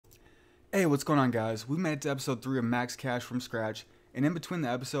Hey, what's going on, guys? We made it to episode 3 of Max Cash from scratch, and in between the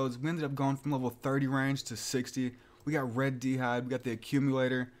episodes, we ended up going from level 30 range to 60. We got red D-hide, we got the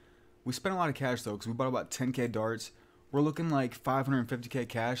accumulator. We spent a lot of cash though, because we bought about 10k darts. We're looking like 550k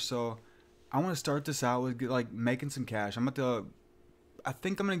cash, so I want to start this out with making some cash. I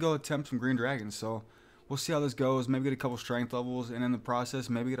think I'm gonna go attempt some green dragons, so we'll see how this goes. Maybe get a couple strength levels, and in the process,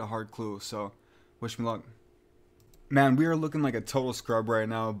 maybe get a hard clue. So, wish me luck. Man, we are looking like a total scrub right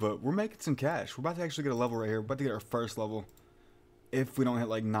now, but we're making some cash. We're about to actually get a level right here. We're about to get our first level if we don't hit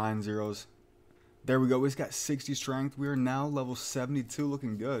like 9 zeros. There we go. We just got 60 strength. We are now level 72,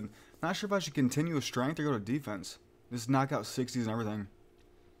 looking good. Not sure if I should continue with strength or go to defense. Just knock out 60s and everything.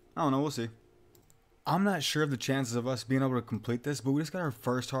 I don't know. We'll see. I'm not sure of the chances of us being able to complete this, but we just got our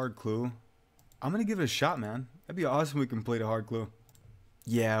first hard clue. I'm going to give it a shot, man. That'd be awesome if we complete a hard clue.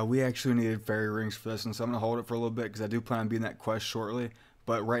 Yeah, we actually needed fairy rings for this one, so I'm going to hold it for a little bit because I do plan on being that quest shortly.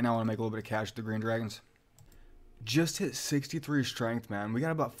 But right now I want to make a little bit of cash with the green dragons. Just hit 63 strength, man. We got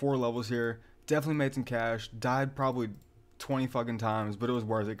about 4 levels here. Definitely made some cash. Died probably 20 fucking times, but it was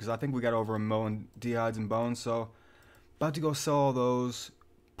worth it because I think we got over a million D-hides and bones. So about to go sell all those.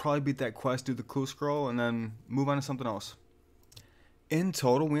 Probably beat that quest, do the clue scroll, and then move on to something else. In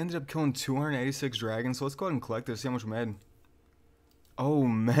total, we ended up killing 286 dragons, so let's go ahead and collect this, see how much we made. Oh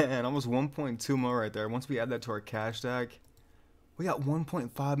man, almost 1.2 mil right there. Once we add that to our cash stack, we got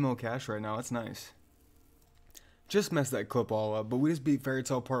 1.5 mil cash right now. That's nice. Just messed that clip all up, but we just beat Fairy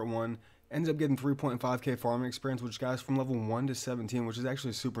Tale Part 1. Ended up getting 3.5k farming experience, which got us from level 1 to 17, which is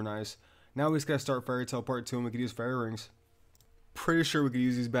actually super nice. Now we just gotta start Fairy Tale Part 2 and we could use fairy rings. Pretty sure we could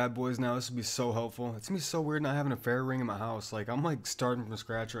use these bad boys now. This would be so helpful. It's gonna be so weird not having a fairy ring in my house. Like, I'm like starting from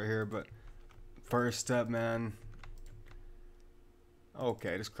scratch right here, but first step, man.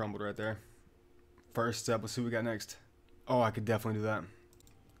 Okay, just crumbled right there. First step, let's see what we got next. Oh, I could definitely do that.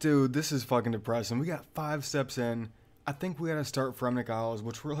 Dude, this is fucking depressing. We got 5 steps in. I think we gotta start Fremnik Isles,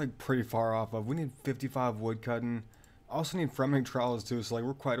 which we're like pretty far off of. We need 55 woodcutting. Also need Fremnik Trials too, so like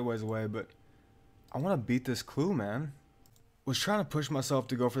we're quite a ways away, but I wanna beat this clue, man. Was trying to push myself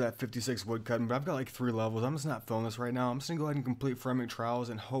to go for that 56 woodcutting, but I've got like 3 levels. I'm just not feeling this right now. I'm just gonna go ahead and complete Fremnik Trials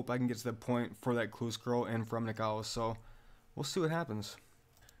and hope I can get to that point for that clue scroll in Fremnik Isles, so we'll see what happens.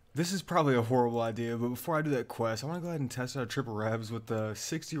 This is probably a horrible idea, but before I do that quest, I want to go ahead and test out triple revs with the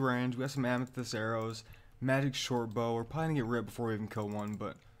 60 range. We got some amethyst arrows, magic short bow. We're probably going to get ripped before we even kill one,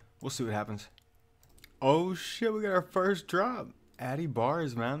 but we'll see what happens. Oh shit, we got our first drop. Addy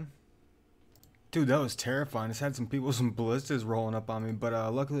bars, man. Dude, that was terrifying. Just had some people with some ballistas rolling up on me, but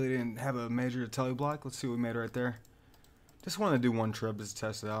luckily they didn't have a major telly block. Let's see what we made right there. Just wanted to do one trip just to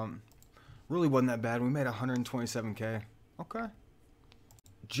test it out. Really wasn't that bad. We made 127k. Okay.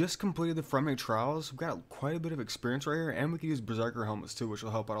 Just completed the Fremnik Trials. We've got quite a bit of experience right here, and we can use Berserker helmets too, which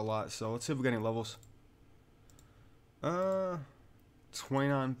will help out a lot. So let's see if we got any levels.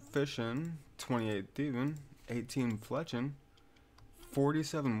 29 fishing, 28 thieving, 18 fletching,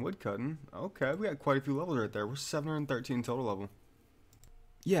 47 woodcutting. Okay, we got quite a few levels right there. We're 713 total level.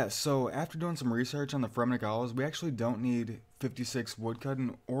 Yeah, so after doing some research on the Fremnik Isles, we actually don't need 56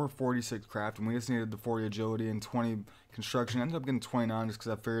 woodcutting or 46 crafting. We just needed the 40 agility and 20 construction. I ended up getting 29 just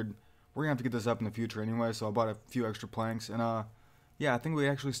because I figured we're going to have to get this up in the future anyway, so I bought a few extra planks. And yeah, I think we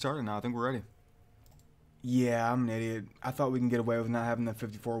actually started now. I think we're ready. Yeah, I'm an idiot. I thought we can get away with not having the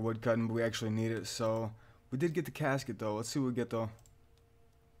 54 woodcutting, but we actually need it. So we did get the casket though. Let's see what we get though.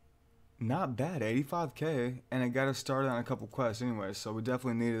 Not bad, 85k, and it got us started on a couple quests anyway, so we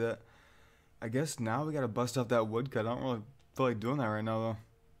definitely needed it. I guess now we gotta bust off that woodcut. I don't really feel like doing that right now though.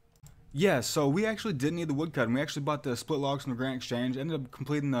 Yeah, so we actually didn't need the woodcut, and we actually bought the split logs from the Grand Exchange. Ended up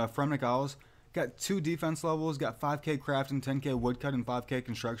completing the Fremnik Isles. Got 2 defense levels, got 5k crafting, 10k woodcut, and 5k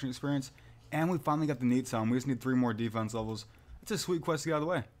construction experience. And we finally got the neat sound. We just need 3 more defense levels. It's a sweet quest to get out of the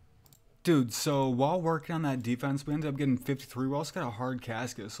way. Dude, so while working on that defense, we ended up getting 53. We also got a hard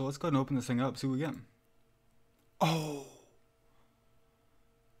casket, so let's go ahead and open this thing up, see what we get. Oh!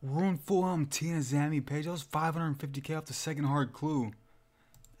 Rune Full Helm Tina Zami page. That was 550k off the second hard clue.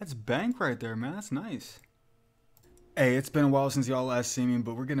 That's bank right there, man. That's nice. Hey, it's been a while since y'all last seen me,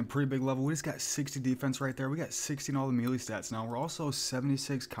 but we're getting a pretty big level. We just got 60 defense right there. We got 60 in all the melee stats now. We're also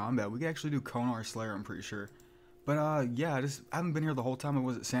 76 combat. We can actually do Konar Slayer, I'm pretty sI yeah, I haven't been here the whole time. I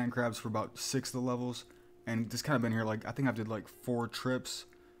was at Sand Crabs for about 6 of the levels, and just kind of been here, like, I think I've did like 4 trips.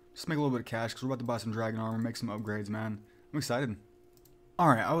 Just make a little bit of cash, because we're about to buy some dragon armor, make some upgrades, man. I'm excited.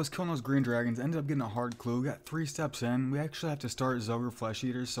 Alright, I was killing those green dragons, ended up getting a hard clue. We got 3 steps in. We actually have to start Zogre Flesh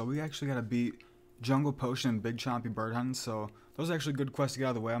Eaters, so we actually got to beat Jungle Potion and Big Chompy Bird Hunting, so those are actually good quests to get out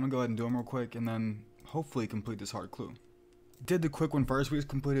of the way. I'm going to go ahead and do them real quick, and then hopefully complete this hard clue. Did the quick one first. We just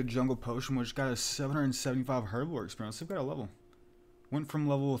completed Jungle Potion, which got us 775 Herbivore experience. So we got a level. Went from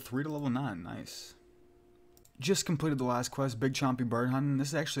level 3 to level 9. Nice. Just completed the last quest, Big Chompy Bird Hunting. This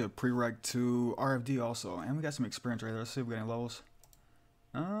is actually a prereq to RFD also. And we got some experience right there. Let's see if we got any levels.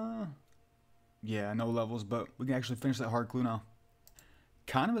 Yeah, no levels, but we can actually finish that hard clue now.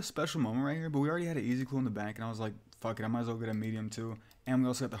 Kind of a special moment right here, but we already had an easy clue in the bank, and I was like, fuck it, I might as well get a medium too. And we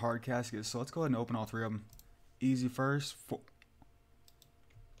also got the hard casket, so let's go ahead and open all 3 of them. Easy first.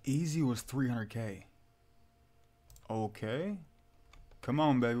 Easy was 300k. Okay. Come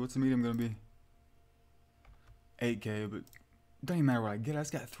on, baby. What's the medium gonna be? 8k, but it doesn't even matter what I get. I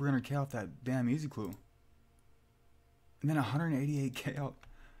just got 300k off that damn easy clue. And then 188k out.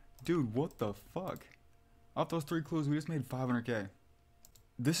 Dude, what the fuck? Off those 3 clues, we just made 500k.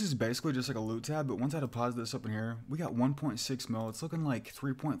 This is basically just like a loot tab, but once I deposit this up in here, we got 1.6 mil. It's looking like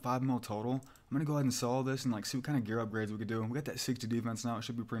 3.5 mil total. I'm gonna go ahead and sell all this and like see what kind of gear upgrades we could do. We got that 60 defense now. It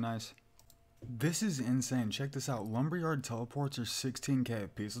should be pretty nice. This is insane. Check this out. Lumberyard teleports are 16k a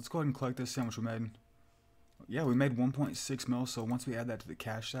piece. Let's go ahead and collect this. See how much we made. Yeah, we made 1.6 mil. So once we add that to the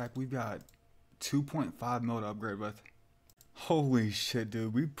cash stack, we've got 2.5 mil to upgrade with. Holy shit,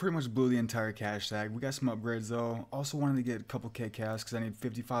 dude. We pretty much blew the entire cash stack. We got some upgrades though. Also wanted to get a couple K cash because I need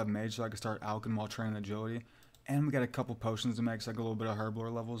 55 mage so I can start alching while training agility. And we got a couple potions to make, so like a little bit of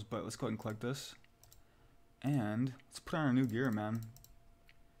herblore levels. But let's go ahead and collect this. And let's put on our new gear, man.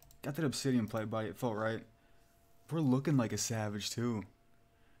 Got that obsidian plate, buddy. It felt right. We're looking like a savage too.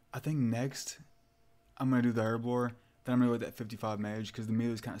 I think next I'm going to do the herblore. Then I'm going to go with that 55 mage because the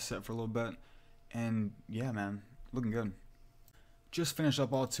melee is kind of set for a little bit. And yeah, man. Looking good. Just finished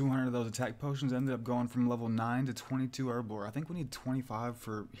up all 200 of those attack potions. Ended up going from level 9 to 22 herblore. I think we need 25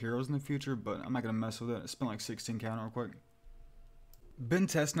 for heroes in the future, but I'm not going to mess with it. I spent like 16k on it real quick. Been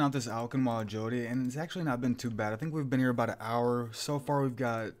testing out this alchemy while agility, and it's actually not been too bad. I think we've been here about an hour. So far we've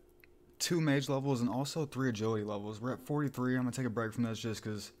got 2 mage levels and also 3 agility levels. We're at 43. I'm going to take a break from this just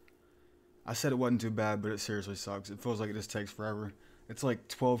because I said it wasn't too bad, but it seriously sucks. It feels like it just takes forever. It's like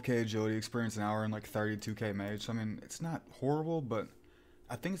 12k agility experience an hour and like 32k mage. So I mean, it's not horrible, but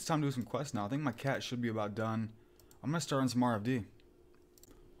I think it's time to do some quests now. I think my cat should be about done. I'm going to start on some RFD.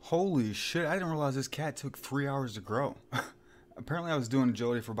 Holy shit, I didn't realize this cat took 3 hours to grow. Apparently I was doing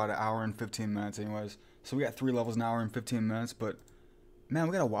agility for about an hour and 15 minutes anyways. So we got 3 levels an hour and 15 minutes, but man,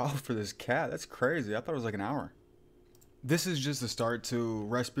 we got a while for this cat. That's crazy. I thought it was like an hour. This is just the start to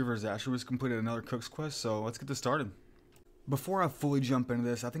Recipe vs. Asher. We just completed another cook's quest, so let's get this started. Before I fully jump into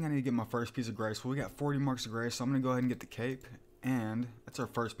this, I think I need to get my first piece of graceful. We got 40 marks of grace, so I'm going to go ahead and get the cape. And that's our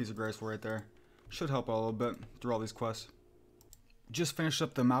first piece of graceful right there. Should help out a little bit through all these quests. Just finished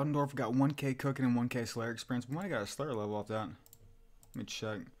up the Mountaindorf. We got 1k cooking and 1k Slayer experience. We might have got a Slayer level off that. Let me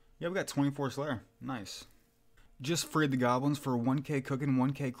check. Yeah, we got 24 Slayer. Nice. Just freed the goblins for 1k cooking,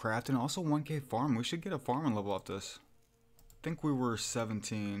 1k crafting, and also 1k farm. We should get a farming level off this. I think we were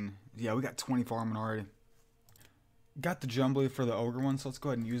 17. Yeah, we got 20 farming already. Got the Jumbly for the ogre one, so let's go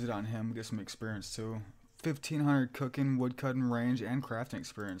ahead and use it on him. We get some experience too. 1500 cooking, woodcutting range, and crafting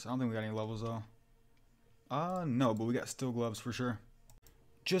experience. I don't think we got any levels though. No, but we got steel gloves for sure.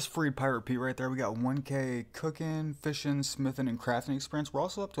 Just freed Pirate Pete right there. We got 1k cooking, fishing, smithing, and crafting experience. We're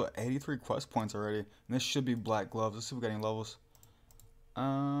also up to 83 quest points already. And this should be black gloves. Let's see if we got any levels.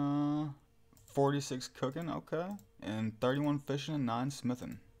 46 cooking, okay. And 31 fishing and 9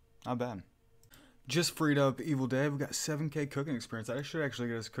 smithing. Not bad. Just freed up Evil Dave. We got 7k cooking experience. That should actually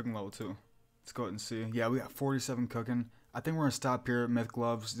get us cooking level 2. Let's go ahead and see. Yeah, we got 47 cooking. I think we're going to stop here at Myth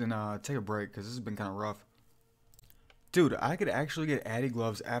Gloves and take a break because this has been kind of rough. Dude, I could actually get Addy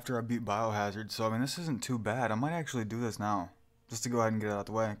Gloves after I beat Biohazard, so I mean, this isn't too bad. I might actually do this now, just to go ahead and get it out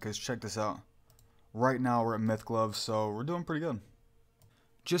the way, because check this out. Right now, we're at Myth Gloves, so we're doing pretty good.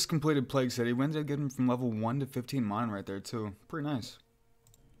 Just completed Plague City. We ended up getting from level 1 to 15 mining right there, too. Pretty nice.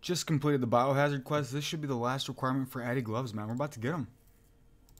 Just completed the Biohazard quest. This should be the last requirement for Addy Gloves, man. We're about to get them.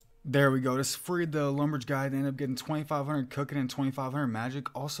 There we go. Just freed the Lumberj guy. They ended up getting 2500 cooking and 2500 magic.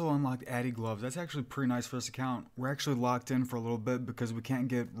 Also unlocked Addy Gloves. That's actually pretty nice for this account. We're actually locked in for a little bit because we can't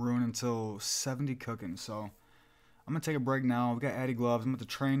get Rune until 70 cooking. So I'm going to take a break now. We got Addy Gloves. I'm going to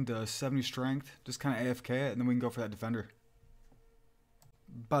train to 70 strength. Just kind of AFK it, and then we can go for that defender.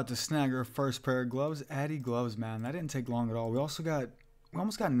 About to snag our first pair of gloves. Addy Gloves, man. That didn't take long at all. We almost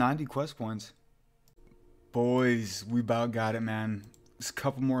got 90 quest points. Boys, we about got it, man. Just a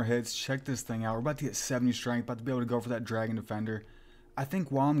couple more hits. Check this thing out. We're about to get 70 strength. About to be able to go for that Dragon Defender. I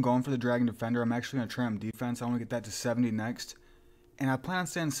think while I'm going for the Dragon Defender, I'm actually going to tram defense. I want to get that to 70 next. And I plan on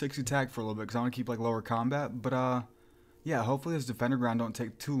staying 60 attack for a little bit because I want to keep like lower combat. But yeah, hopefully this Defender grind don't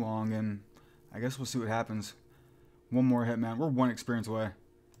take too long. And I guess we'll see what happens. One more hit, man. We're 1 experience away.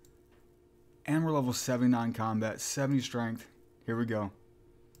 And we're level 79 combat, 70 strength. Here we go.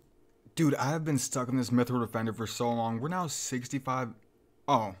 Dude, I have been stuck on this Mithril Defender for so long. We're now 65.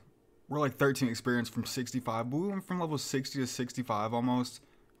 Oh, we're like 13 experience from 65. But we went from level 60 to 65 almost.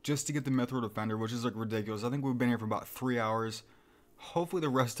 Just to get the Mithril Defender, which is like ridiculous. I think we've been here for about 3 hours. Hopefully the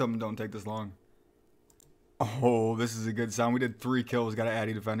rest of them don't take this long. Oh, this is a good sound. We did 3 kills. Got an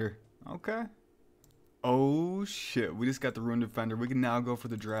Addy Defender. Okay. Oh, shit. We just got the Rune Defender. We can now go for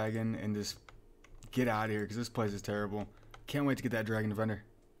the Dragon and just get out of here because this place is terrible. Can't wait to get that Dragon Defender.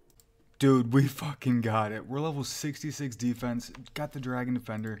 Dude, we fucking got it. We're level 66 defense. Got the Dragon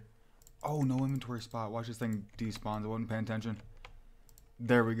Defender. Oh, no inventory spot. Watch this thing despawn. I wasn't paying attention.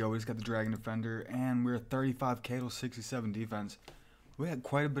 There we go. We just got the Dragon Defender. And we're 35k to 67 defense. We had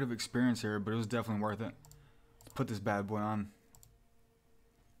quite a bit of experience here, but it was definitely worth it. Let's put this bad boy on.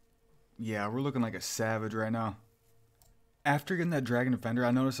 Yeah, we're looking like a savage right now. After getting that Dragon Defender, I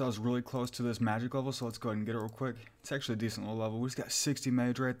noticed I was really close to this magic level, so let's go ahead and get it real quick. It's actually a decent little level. We just got 60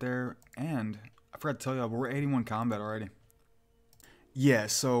 mage right there, and I forgot to tell you, but we're 81 combat already. Yeah,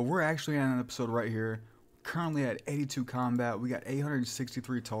 so we're actually on an episode right here. Currently at 82 combat. We got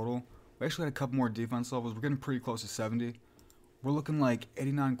 863 total. We actually had a couple more defense levels. We're getting pretty close to 70. We're looking like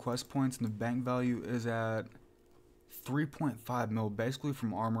 89 quest points, and the bank value is at 3.5 mil, basically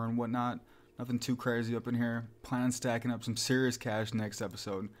from armor and whatnot. Nothing too crazy up in here. Plan on stacking up some serious cash next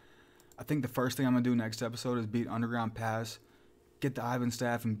episode. I think the first thing I'm going to do next episode is beat Underground Pass, get the Ivan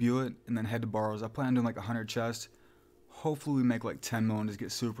staff and Buick, and then head to Barrows. I plan on doing like 100 chests. Hopefully we make like 10 mil and just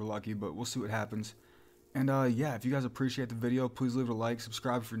get super lucky, but we'll see what happens. And yeah, if you guys appreciate the video, please leave it a like,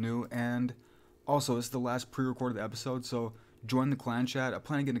 subscribe if you're new, and also this is the last pre-recorded episode, so join the clan chat. I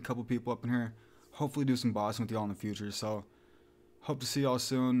plan on getting a couple people up in here. Hopefully do some bossing with y'all in the future, so hope to see y'all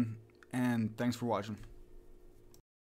soon, and thanks for watching.